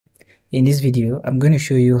In this video, I'm going to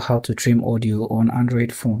show you how to trim audio on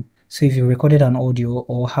Android phone. So if you recorded an audio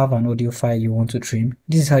or have an audio file you want to trim,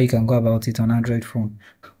 this is how you can go about it on Android phone.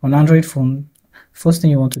 On Android phone, first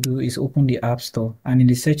thing you want to do is open the App Store, and in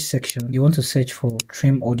the search section, you want to search for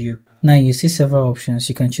trim audio. Now you see several options.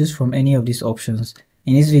 You can choose from any of these options.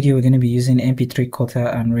 In this video, we're going to be using MP3 cutter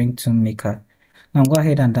and ringtone maker. Now go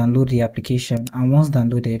ahead and download the application, and once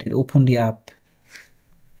downloaded, open the app.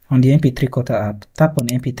 On the MP3 cutter app, tap on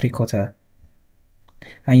MP3 cutter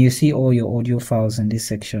and you see all your audio files in this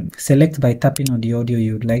section. Select by tapping on the audio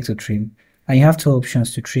you would like to trim, and you have two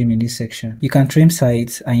options to trim in this section. You can trim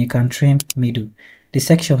sides and you can trim middle. The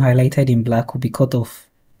section highlighted in black will be cut off.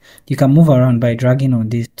 You can move around by dragging on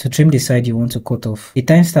this to trim the side you want to cut off. A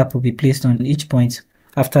timestamp will be placed on each point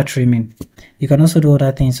after trimming. You can also do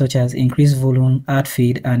other things such as increase volume, add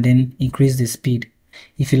fade, and then increase the speed.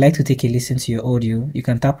 If you like to take a listen to your audio, you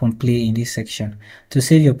can tap on play in this section. To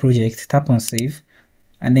save your project, tap on save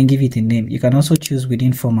and then give it a name. You can also choose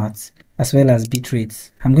within formats as well as bit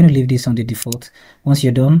rates. I'm going to leave this on the default. Once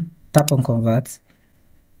you're done, tap on convert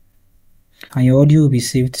and your audio will be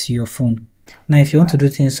saved to your phone. Now if you want to do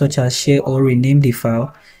things such as share or rename the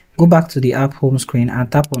file, go back to the app home screen and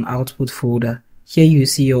tap on output folder. Here you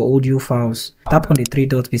see your audio files. Tap on the three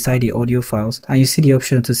dots beside the audio files and you see the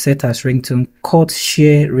option to set as ringtone, cut,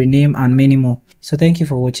 share, rename, and many more. So thank you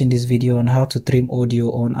for watching this video on how to trim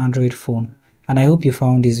audio on Android phone, and I hope you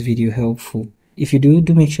found this video helpful. If you do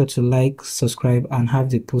make sure to like, subscribe, and have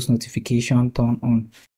the post notification turned on.